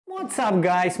What's up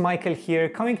guys, Michael here,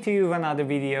 coming to you with another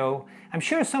video. I'm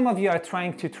sure some of you are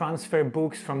trying to transfer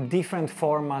books from different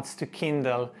formats to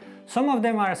Kindle. Some of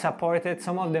them are supported,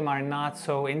 some of them are not.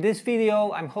 So in this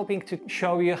video, I'm hoping to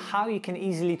show you how you can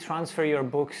easily transfer your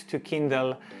books to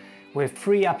Kindle with a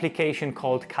free application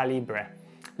called Calibre.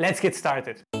 Let's get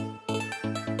started.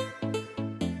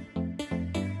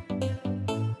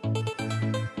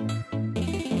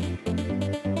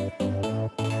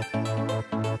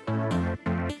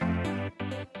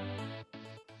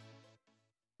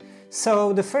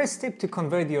 So the first step to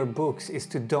convert your books is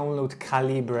to download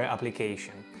Calibre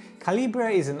application. Calibre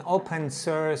is an open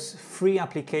source free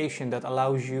application that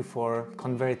allows you for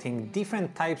converting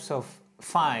different types of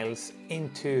files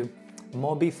into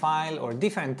MOBI file or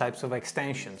different types of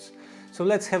extensions. So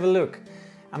let's have a look.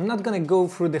 I'm not going to go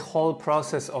through the whole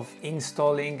process of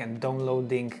installing and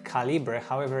downloading Calibre.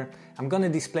 However, I'm going to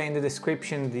display in the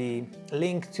description the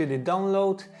link to the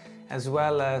download as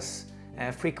well as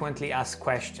frequently asked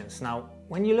questions. Now,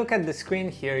 when you look at the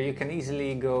screen here, you can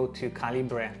easily go to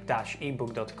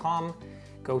calibre-ebook.com,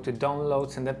 go to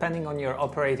downloads, and depending on your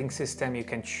operating system, you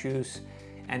can choose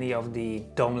any of the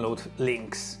download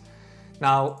links.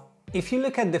 Now, if you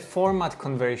look at the format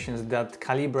conversions that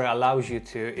Calibre allows you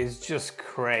to, it's just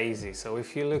crazy. So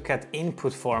if you look at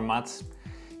input formats,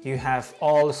 you have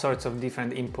all sorts of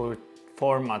different input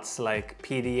formats like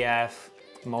PDF,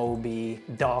 MOBI,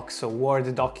 docs, so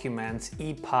Word documents,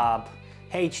 EPUB,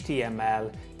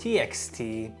 HTML,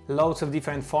 TXT, loads of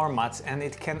different formats, and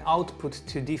it can output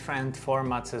to different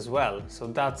formats as well. So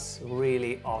that's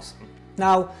really awesome.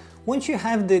 Now, once you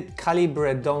have the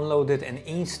Calibre downloaded and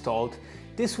installed,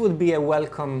 this would be a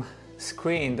welcome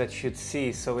screen that you should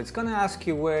see. So it's gonna ask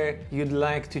you where you'd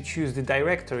like to choose the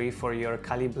directory for your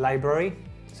Calibre library.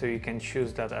 So you can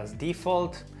choose that as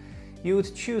default. You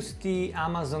would choose the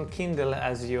Amazon Kindle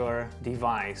as your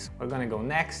device. We're gonna go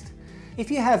next. If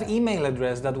you have email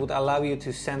address that would allow you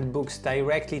to send books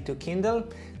directly to Kindle,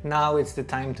 now it's the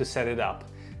time to set it up.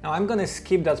 Now I'm gonna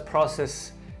skip that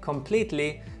process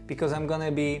completely because I'm gonna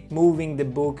be moving the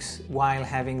books while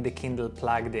having the Kindle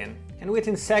plugged in. And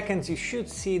within seconds you should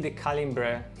see the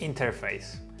Calibre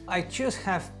interface. I just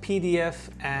have PDF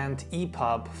and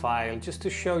EPUB file just to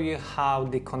show you how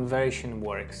the conversion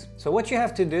works. So what you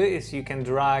have to do is you can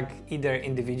drag either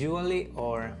individually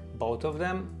or both of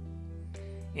them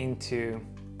into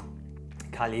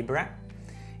Calibre.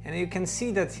 And you can see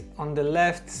that on the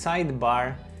left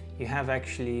sidebar you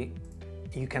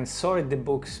can sort the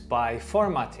books by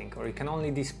formatting, or you can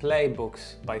only display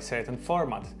books by certain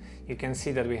format. You can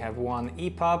see that we have one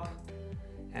EPUB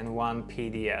and one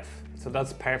PDF. So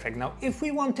that's perfect. Now, if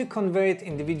we want to convert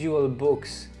individual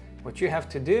books, what you have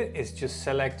to do is just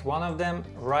select one of them,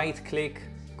 right click,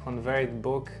 convert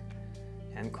book,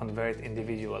 and convert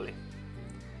individually.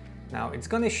 Now, it's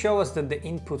going to show us that the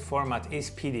input format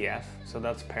is PDF, so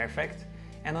that's perfect.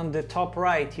 And on the top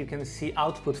right, you can see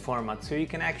output format, so you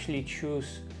can actually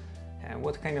choose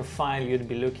what kind of file you'd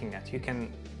be looking at. You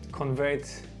can convert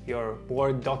your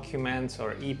Word documents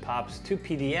or EPUBs to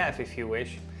PDF if you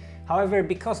wish. However,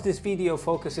 because this video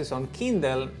focuses on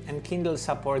Kindle and Kindle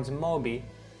supports MOBI,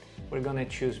 we're gonna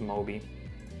choose MOBI.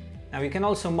 Now you can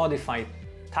also modify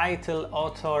title,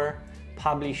 author,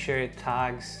 publisher,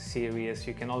 tags, series.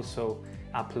 You can also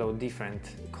upload different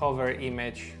cover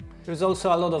image. There's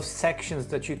also a lot of sections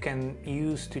that you can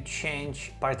use to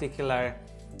change particular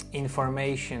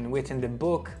information within the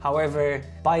book. However,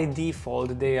 by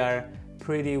default, they are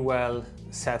pretty well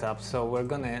set up, so we're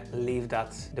gonna leave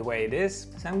that the way it is.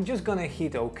 So I'm just gonna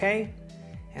hit OK,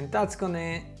 and that's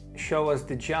gonna show us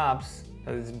the jobs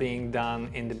that is being done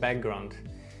in the background.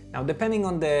 Now, depending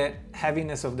on the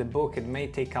heaviness of the book, it may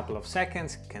take a couple of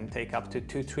seconds, can take up to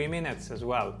 2-3 minutes as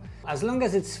well. As long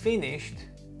as it's finished,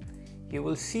 you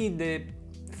will see the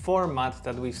format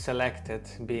that we've selected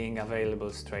being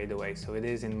available straight away, so it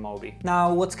is in MOBI.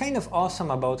 Now, what's kind of awesome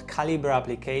about Calibre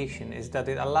application is that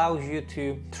it allows you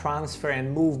to transfer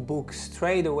and move books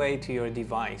straight away to your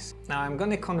device. Now I'm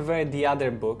going to convert the other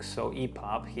books, so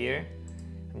EPUB here.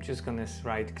 I'm just going to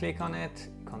right click on it,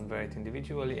 convert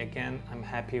individually. Again, I'm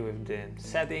happy with the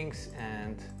settings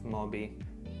and MOBI.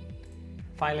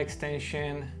 File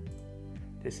extension,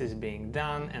 this is being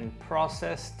done and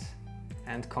processed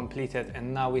and completed,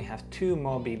 and now we have 2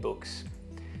 MOBI books.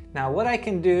 Now what I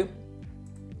can do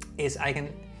is I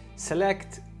can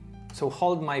select, so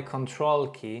hold my control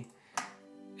key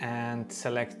and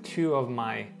select 2 of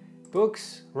my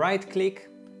books, right click,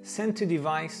 send to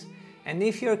device, and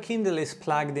if your Kindle is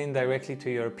plugged in directly to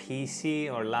your PC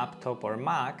or laptop or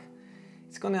Mac,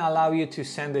 it's going to allow you to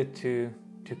send it to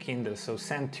Kindle, so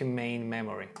send to main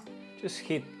memory. Just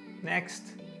hit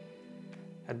next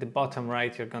At the bottom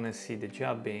right, you're gonna see the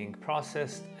job being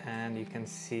processed, and you can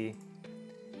see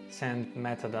send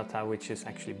metadata, which is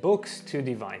actually books to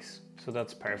device. So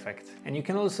that's perfect. And you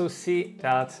can also see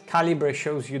that Calibre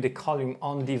shows you the column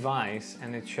on device,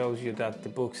 and it shows you that the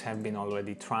books have been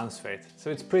already transferred.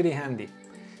 So it's pretty handy.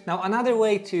 Now, another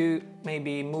way to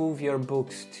maybe move your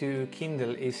books to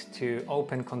Kindle is to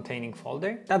open containing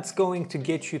folder. That's going to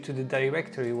get you to the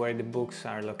directory where the books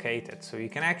are located. So you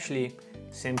can actually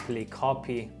simply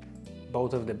copy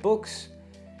both of the books,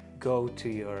 go to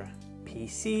your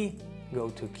PC, go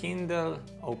to Kindle,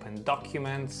 open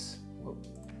Documents,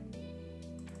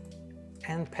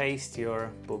 and paste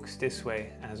your books this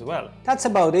way as well. That's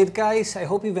about it, guys. I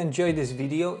hope you've enjoyed this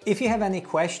video. If you have any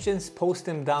questions, post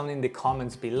them down in the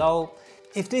comments below.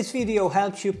 If this video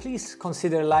helps you, please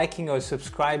consider liking or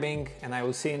subscribing, and I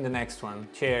will see you in the next one.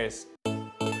 Cheers!